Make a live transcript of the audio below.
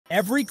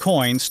Every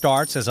coin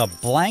starts as a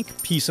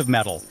blank piece of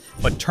metal,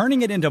 but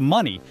turning it into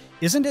money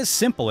isn't as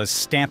simple as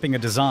stamping a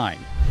design.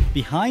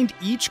 Behind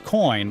each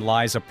coin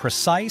lies a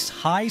precise,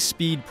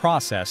 high-speed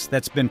process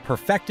that's been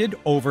perfected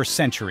over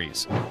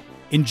centuries.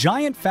 In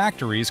giant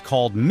factories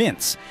called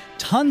mints,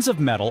 tons of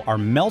metal are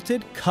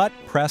melted, cut,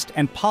 pressed,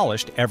 and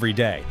polished every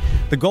day.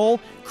 The goal?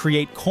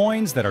 Create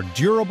coins that are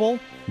durable,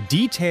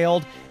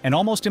 detailed, and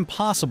almost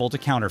impossible to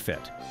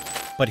counterfeit.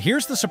 But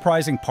here's the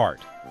surprising part.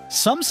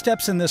 Some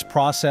steps in this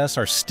process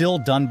are still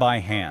done by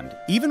hand,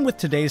 even with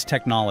today's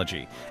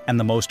technology. And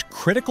the most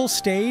critical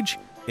stage?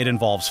 It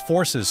involves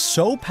forces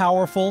so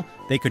powerful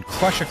they could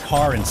crush a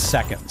car in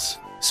seconds.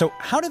 So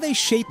how do they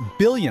shape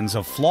billions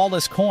of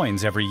flawless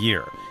coins every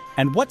year?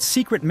 And what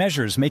secret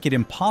measures make it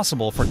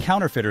impossible for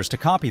counterfeiters to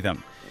copy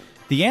them?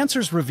 The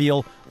answers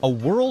reveal a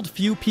world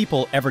few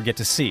people ever get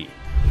to see.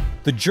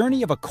 The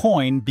journey of a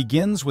coin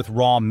begins with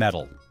raw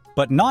metal.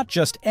 But not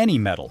just any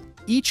metal.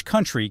 Each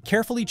country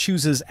carefully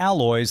chooses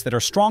alloys that are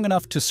strong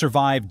enough to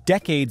survive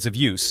decades of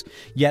use,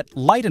 yet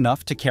light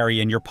enough to carry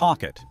in your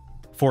pocket.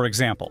 For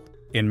example,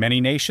 in many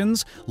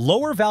nations,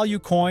 lower-value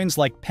coins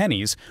like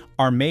pennies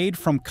are made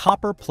from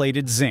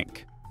copper-plated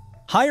zinc.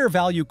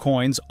 Higher-value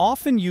coins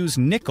often use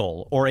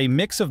nickel or a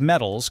mix of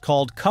metals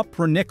called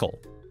cupronickel,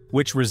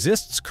 which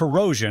resists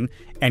corrosion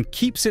and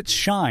keeps its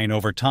shine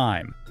over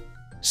time.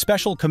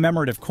 Special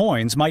commemorative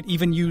coins might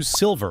even use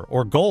silver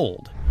or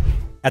gold.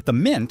 At the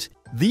mint,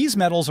 these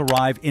metals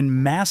arrive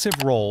in massive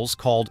rolls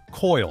called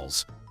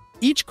coils.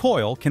 Each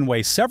coil can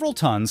weigh several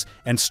tons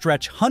and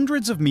stretch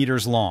hundreds of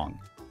meters long.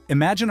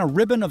 Imagine a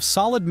ribbon of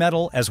solid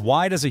metal as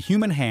wide as a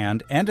human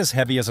hand and as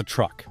heavy as a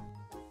truck.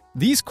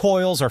 These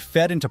coils are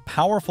fed into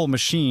powerful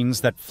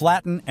machines that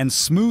flatten and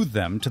smooth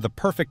them to the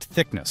perfect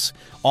thickness,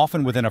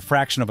 often within a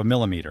fraction of a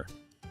millimeter.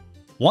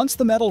 Once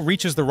the metal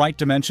reaches the right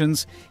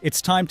dimensions,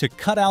 it's time to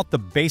cut out the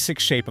basic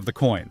shape of the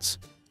coins.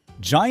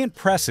 Giant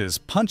presses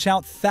punch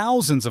out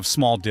thousands of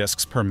small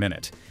discs per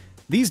minute.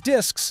 These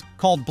discs,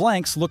 called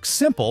blanks, look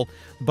simple,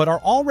 but are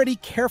already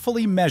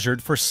carefully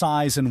measured for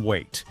size and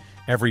weight.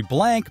 Every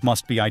blank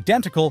must be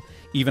identical,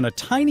 even a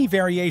tiny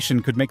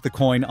variation could make the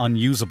coin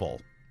unusable.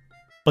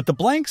 But the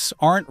blanks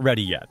aren't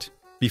ready yet.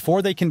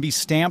 Before they can be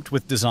stamped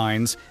with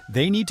designs,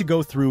 they need to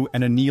go through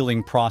an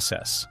annealing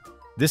process.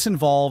 This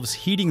involves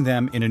heating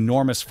them in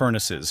enormous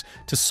furnaces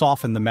to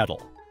soften the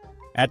metal.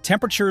 At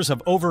temperatures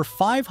of over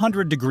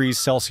 500 degrees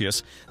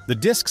Celsius, the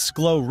discs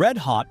glow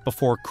red-hot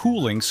before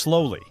cooling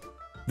slowly.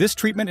 This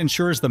treatment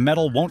ensures the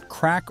metal won't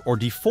crack or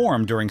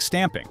deform during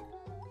stamping.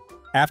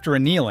 After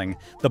annealing,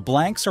 the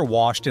blanks are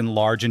washed in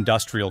large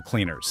industrial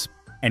cleaners.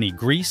 Any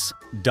grease,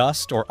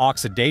 dust, or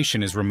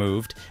oxidation is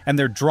removed, and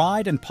they're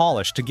dried and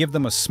polished to give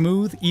them a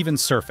smooth, even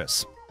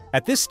surface.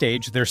 At this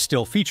stage, they're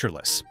still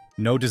featureless.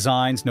 No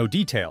designs, no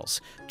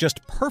details,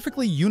 just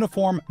perfectly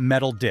uniform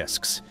metal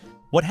discs.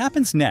 What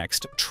happens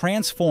next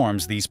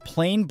transforms these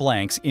plain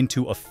blanks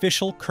into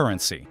official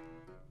currency.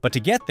 But to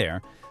get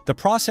there, the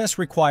process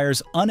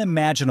requires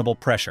unimaginable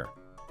pressure.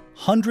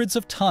 Hundreds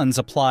of tons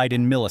applied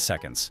in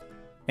milliseconds.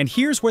 And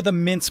here's where the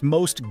mint's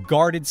most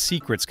guarded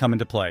secrets come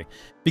into play.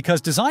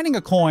 Because designing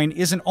a coin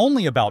isn't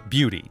only about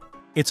beauty,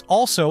 it's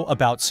also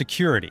about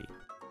security.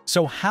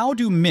 So how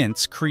do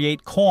mints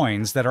create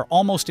coins that are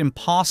almost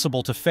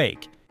impossible to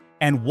fake?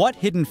 And what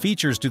hidden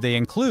features do they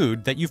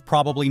include that you've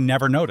probably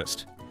never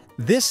noticed?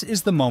 This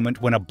is the moment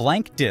when a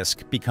blank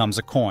disc becomes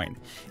a coin.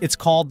 It's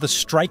called the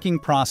striking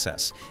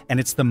process, and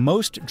it's the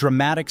most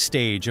dramatic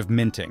stage of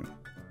minting.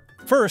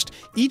 First,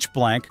 each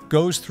blank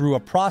goes through a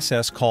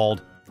process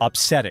called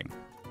upsetting.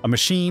 A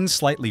machine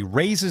slightly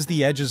raises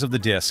the edges of the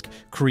disc,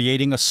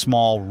 creating a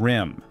small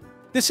rim.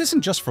 This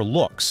isn't just for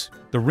looks.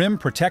 The rim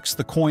protects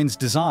the coin's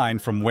design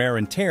from wear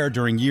and tear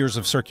during years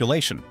of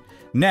circulation.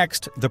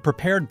 Next, the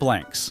prepared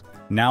blanks,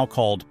 now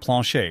called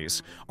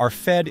planchets, are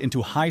fed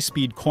into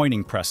high-speed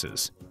coining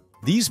presses.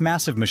 These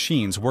massive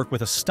machines work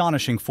with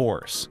astonishing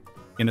force.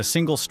 In a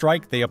single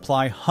strike, they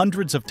apply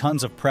hundreds of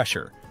tons of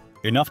pressure,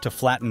 enough to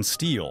flatten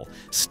steel,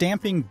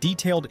 stamping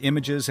detailed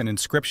images and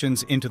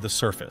inscriptions into the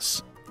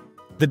surface.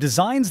 The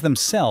designs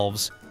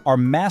themselves are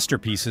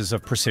masterpieces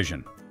of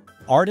precision.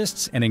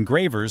 Artists and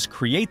engravers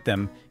create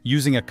them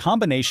using a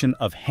combination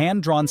of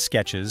hand-drawn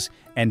sketches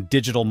and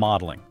digital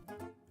modeling.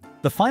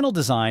 The final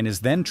design is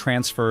then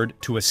transferred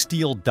to a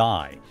steel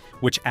die,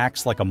 which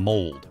acts like a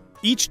mold.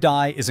 Each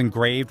die is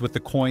engraved with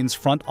the coin's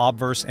front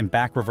obverse and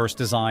back reverse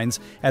designs,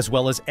 as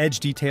well as edge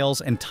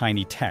details and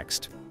tiny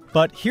text.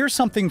 But here's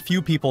something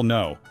few people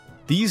know.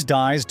 These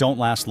dies don't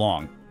last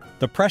long.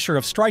 The pressure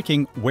of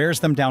striking wears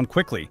them down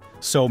quickly,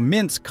 so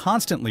mints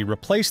constantly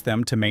replace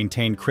them to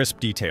maintain crisp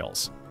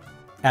details.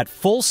 At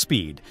full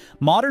speed,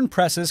 modern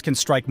presses can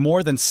strike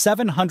more than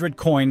 700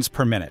 coins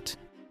per minute.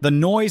 The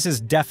noise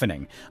is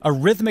deafening, a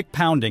rhythmic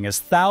pounding as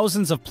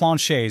thousands of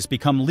planchets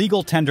become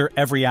legal tender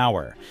every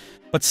hour.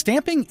 But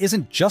stamping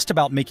isn't just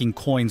about making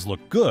coins look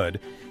good,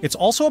 it's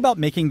also about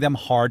making them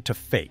hard to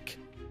fake.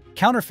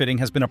 Counterfeiting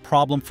has been a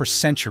problem for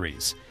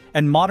centuries,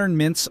 and modern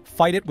mints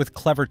fight it with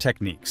clever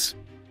techniques.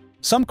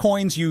 Some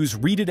coins use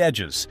reeded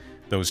edges,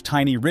 those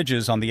tiny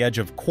ridges on the edge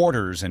of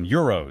quarters and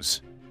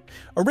euros.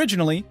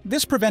 Originally,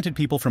 this prevented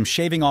people from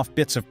shaving off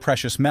bits of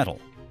precious metal.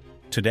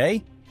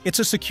 Today, it's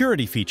a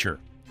security feature.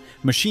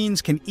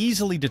 Machines can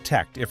easily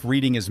detect if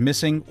reading is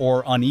missing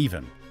or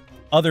uneven.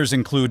 Others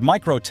include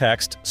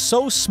microtext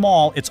so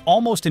small it's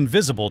almost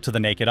invisible to the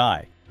naked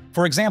eye.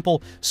 For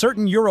example,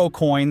 certain euro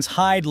coins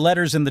hide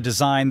letters in the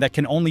design that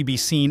can only be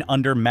seen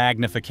under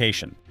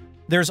magnification.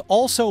 There's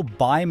also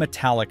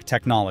bimetallic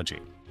technology.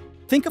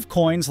 Think of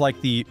coins like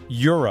the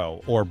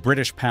euro or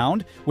British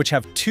pound, which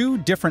have two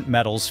different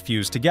metals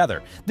fused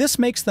together. This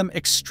makes them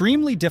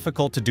extremely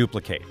difficult to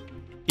duplicate.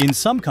 In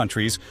some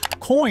countries,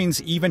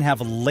 coins even have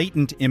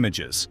latent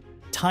images,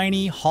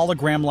 tiny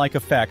hologram-like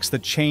effects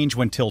that change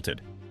when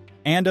tilted.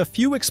 And a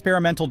few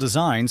experimental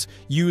designs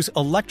use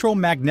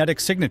electromagnetic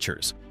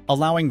signatures,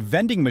 allowing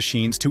vending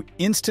machines to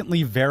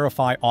instantly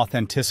verify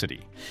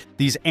authenticity.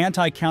 These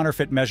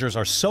anti-counterfeit measures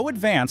are so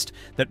advanced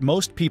that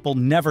most people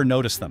never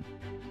notice them.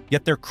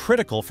 Yet they're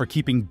critical for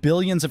keeping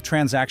billions of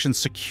transactions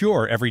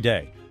secure every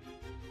day.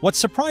 What's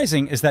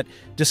surprising is that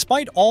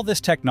despite all this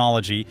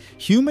technology,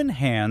 human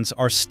hands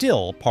are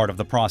still part of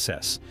the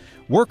process.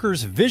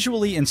 Workers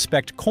visually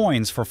inspect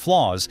coins for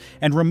flaws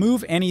and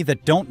remove any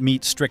that don't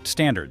meet strict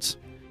standards.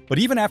 But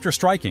even after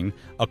striking,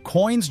 a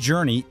coin's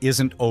journey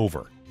isn't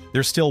over.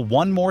 There's still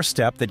one more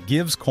step that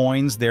gives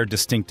coins their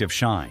distinctive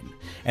shine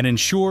and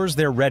ensures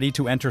they're ready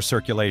to enter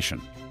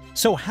circulation.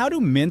 So how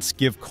do mints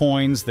give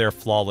coins their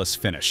flawless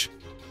finish?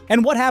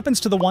 And what happens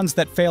to the ones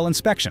that fail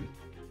inspection?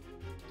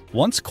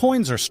 Once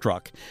coins are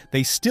struck,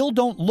 they still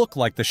don't look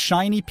like the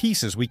shiny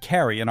pieces we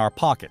carry in our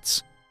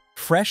pockets.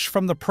 Fresh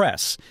from the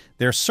press,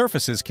 their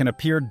surfaces can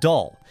appear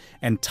dull,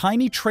 and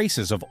tiny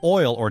traces of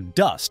oil or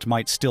dust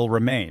might still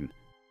remain.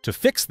 To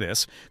fix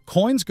this,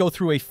 coins go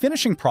through a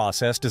finishing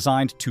process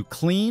designed to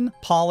clean,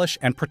 polish,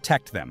 and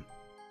protect them.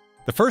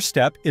 The first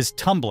step is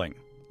tumbling.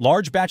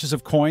 Large batches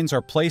of coins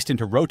are placed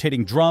into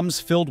rotating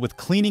drums filled with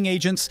cleaning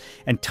agents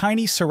and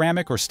tiny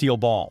ceramic or steel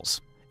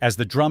balls. As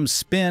the drums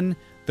spin,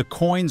 the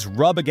coins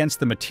rub against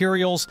the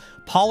materials,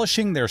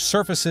 polishing their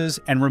surfaces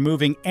and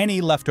removing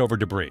any leftover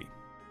debris.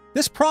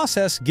 This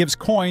process gives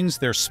coins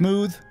their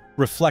smooth,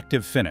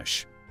 reflective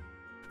finish.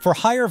 For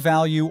higher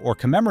value or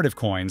commemorative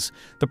coins,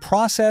 the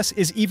process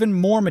is even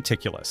more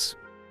meticulous.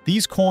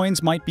 These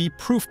coins might be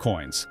proof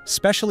coins,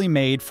 specially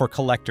made for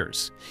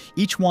collectors.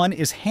 Each one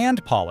is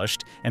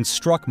hand-polished and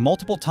struck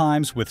multiple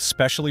times with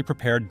specially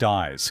prepared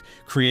dies,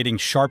 creating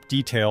sharp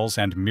details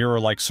and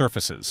mirror-like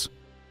surfaces.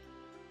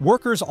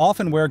 Workers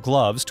often wear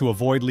gloves to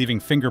avoid leaving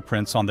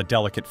fingerprints on the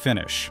delicate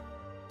finish.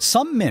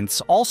 Some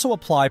mints also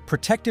apply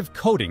protective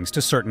coatings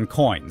to certain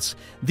coins.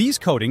 These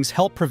coatings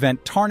help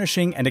prevent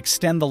tarnishing and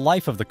extend the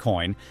life of the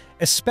coin,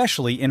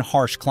 especially in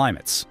harsh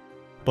climates.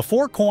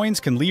 Before coins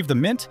can leave the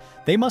mint,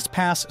 they must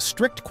pass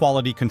strict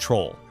quality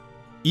control.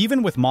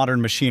 Even with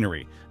modern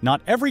machinery,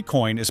 not every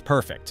coin is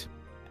perfect.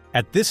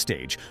 At this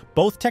stage,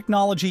 both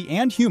technology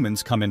and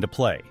humans come into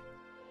play.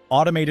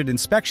 Automated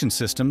inspection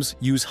systems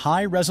use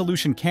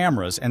high-resolution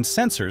cameras and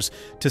sensors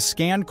to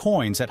scan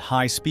coins at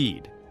high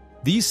speed.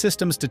 These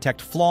systems detect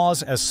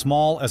flaws as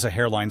small as a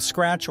hairline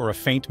scratch or a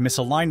faint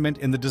misalignment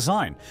in the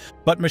design.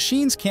 But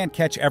machines can't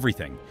catch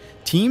everything.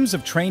 Teams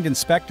of trained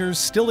inspectors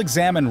still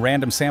examine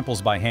random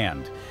samples by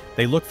hand.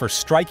 They look for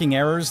striking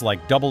errors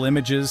like double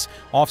images,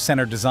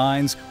 off-center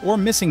designs, or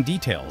missing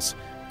details.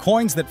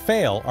 Coins that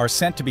fail are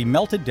sent to be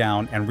melted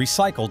down and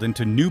recycled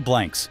into new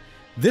blanks.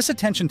 This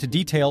attention to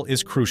detail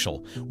is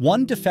crucial.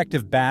 One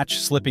defective batch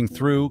slipping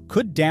through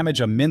could damage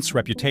a mint's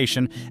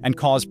reputation and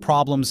cause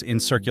problems in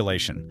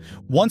circulation.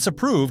 Once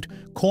approved,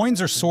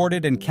 coins are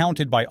sorted and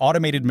counted by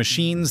automated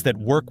machines that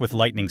work with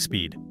lightning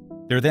speed.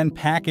 They're then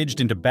packaged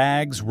into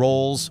bags,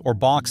 rolls, or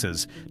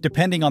boxes,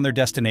 depending on their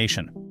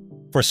destination.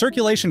 For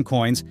circulation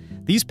coins,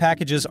 these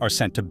packages are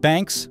sent to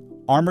banks,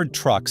 armored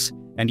trucks,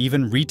 and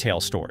even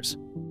retail stores.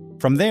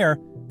 From there,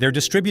 they're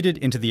distributed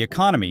into the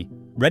economy,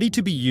 ready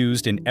to be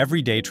used in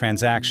everyday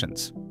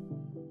transactions.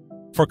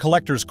 For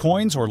collectors'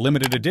 coins or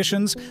limited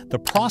editions, the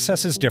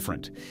process is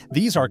different.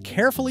 These are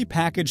carefully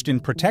packaged in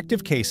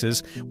protective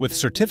cases with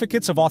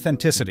certificates of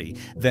authenticity,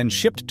 then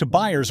shipped to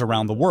buyers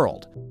around the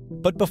world.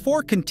 But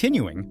before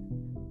continuing,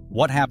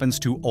 what happens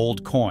to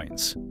old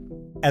coins?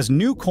 As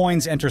new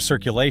coins enter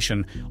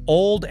circulation,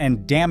 old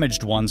and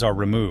damaged ones are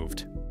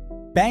removed.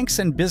 Banks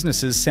and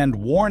businesses send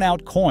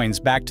worn-out coins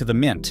back to the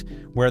mint,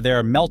 where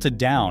they're melted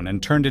down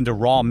and turned into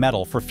raw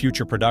metal for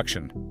future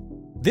production.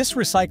 This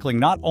recycling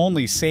not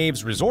only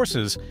saves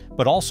resources,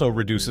 but also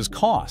reduces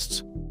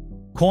costs.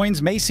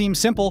 Coins may seem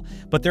simple,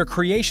 but their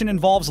creation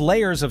involves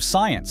layers of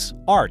science,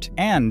 art,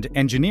 and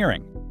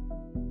engineering.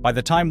 By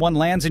the time one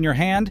lands in your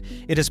hand,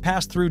 it has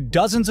passed through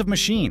dozens of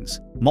machines,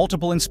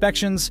 multiple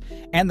inspections,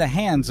 and the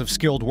hands of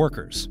skilled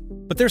workers.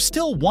 But there's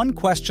still one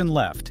question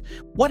left.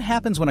 What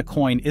happens when a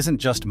coin isn't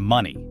just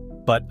money,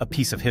 but a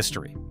piece of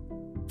history?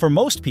 For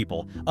most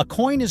people, a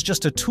coin is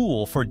just a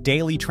tool for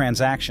daily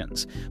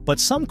transactions, but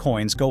some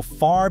coins go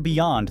far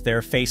beyond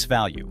their face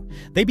value.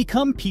 They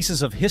become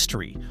pieces of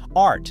history,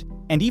 art,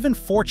 and even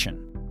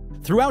fortune.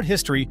 Throughout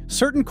history,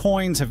 certain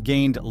coins have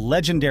gained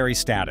legendary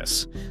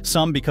status,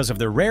 some because of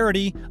their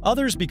rarity,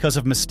 others because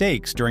of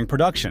mistakes during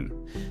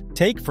production.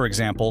 Take, for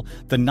example,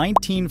 the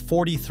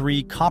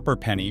 1943 copper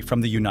penny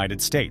from the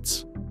United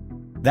States.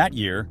 That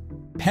year,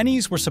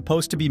 pennies were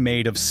supposed to be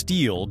made of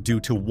steel due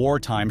to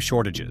wartime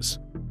shortages.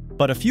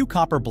 But a few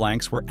copper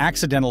blanks were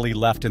accidentally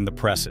left in the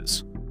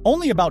presses.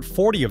 Only about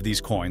 40 of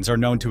these coins are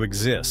known to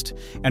exist,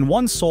 and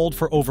one sold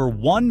for over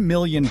 $1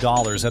 million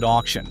at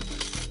auction.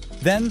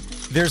 Then,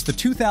 there's the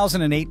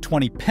 2008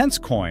 20 pence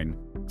coin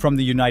from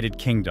the United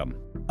Kingdom.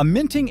 A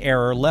minting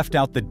error left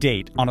out the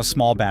date on a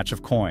small batch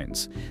of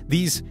coins.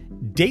 These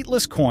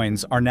dateless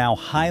coins are now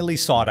highly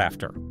sought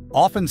after,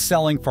 often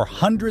selling for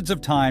hundreds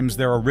of times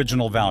their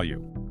original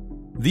value.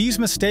 These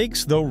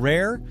mistakes, though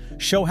rare,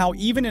 show how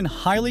even in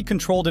highly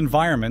controlled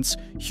environments,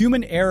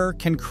 human error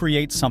can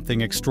create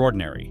something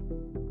extraordinary.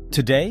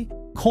 Today,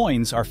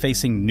 coins are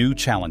facing new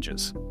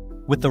challenges.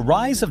 With the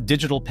rise of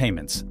digital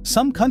payments,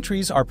 some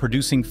countries are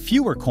producing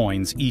fewer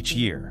coins each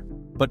year.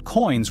 But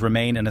coins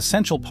remain an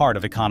essential part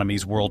of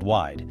economies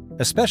worldwide,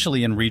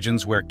 especially in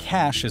regions where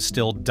cash is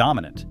still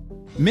dominant.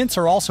 Mints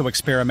are also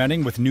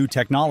experimenting with new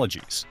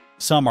technologies.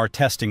 Some are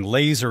testing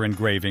laser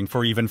engraving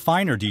for even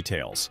finer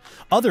details.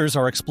 Others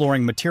are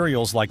exploring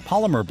materials like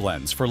polymer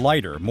blends for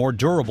lighter, more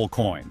durable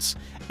coins.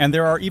 And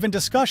there are even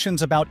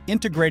discussions about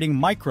integrating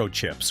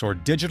microchips or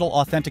digital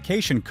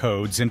authentication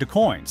codes into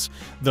coins,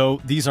 though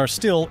these are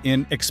still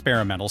in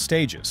experimental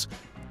stages.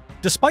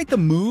 Despite the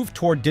move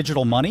toward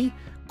digital money,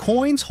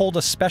 coins hold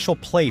a special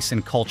place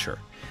in culture.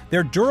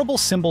 They're durable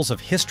symbols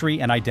of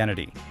history and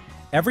identity.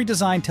 Every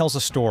design tells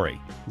a story: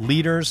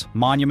 leaders,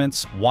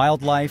 monuments,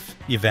 wildlife,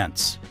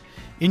 events.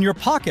 In your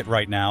pocket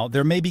right now,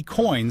 there may be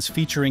coins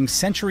featuring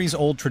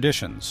centuries-old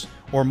traditions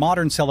or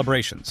modern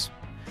celebrations.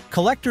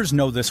 Collectors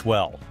know this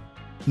well.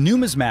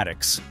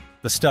 Numismatics,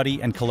 the study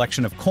and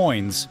collection of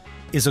coins,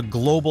 is a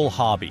global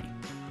hobby.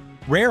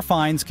 Rare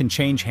finds can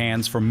change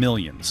hands for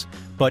millions,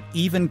 but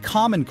even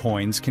common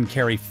coins can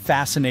carry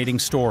fascinating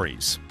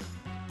stories.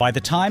 By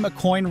the time a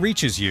coin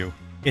reaches you,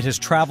 it has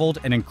traveled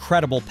an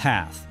incredible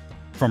path.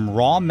 From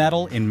raw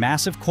metal in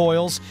massive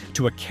coils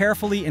to a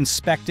carefully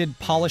inspected,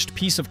 polished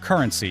piece of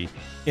currency,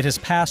 it has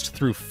passed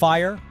through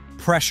fire,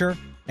 pressure,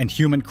 and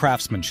human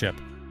craftsmanship.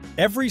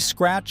 Every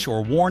scratch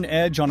or worn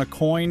edge on a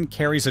coin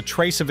carries a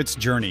trace of its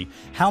journey,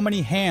 how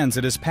many hands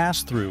it has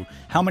passed through,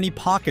 how many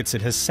pockets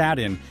it has sat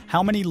in,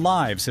 how many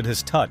lives it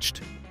has touched.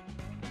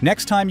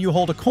 Next time you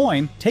hold a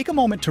coin, take a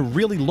moment to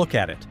really look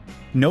at it.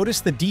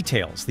 Notice the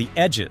details, the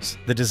edges,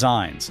 the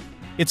designs.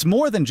 It's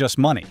more than just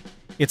money.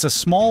 It's a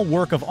small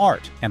work of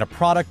art and a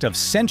product of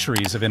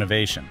centuries of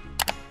innovation.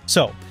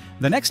 So,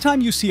 the next time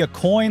you see a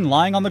coin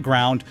lying on the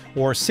ground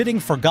or sitting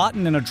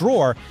forgotten in a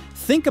drawer,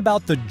 think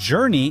about the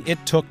journey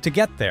it took to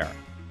get there.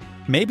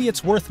 Maybe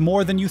it's worth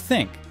more than you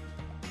think.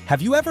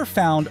 Have you ever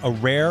found a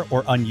rare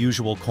or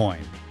unusual coin?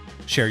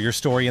 Share your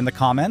story in the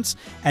comments,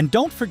 and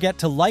don't forget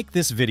to like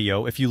this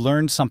video if you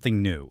learned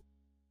something new.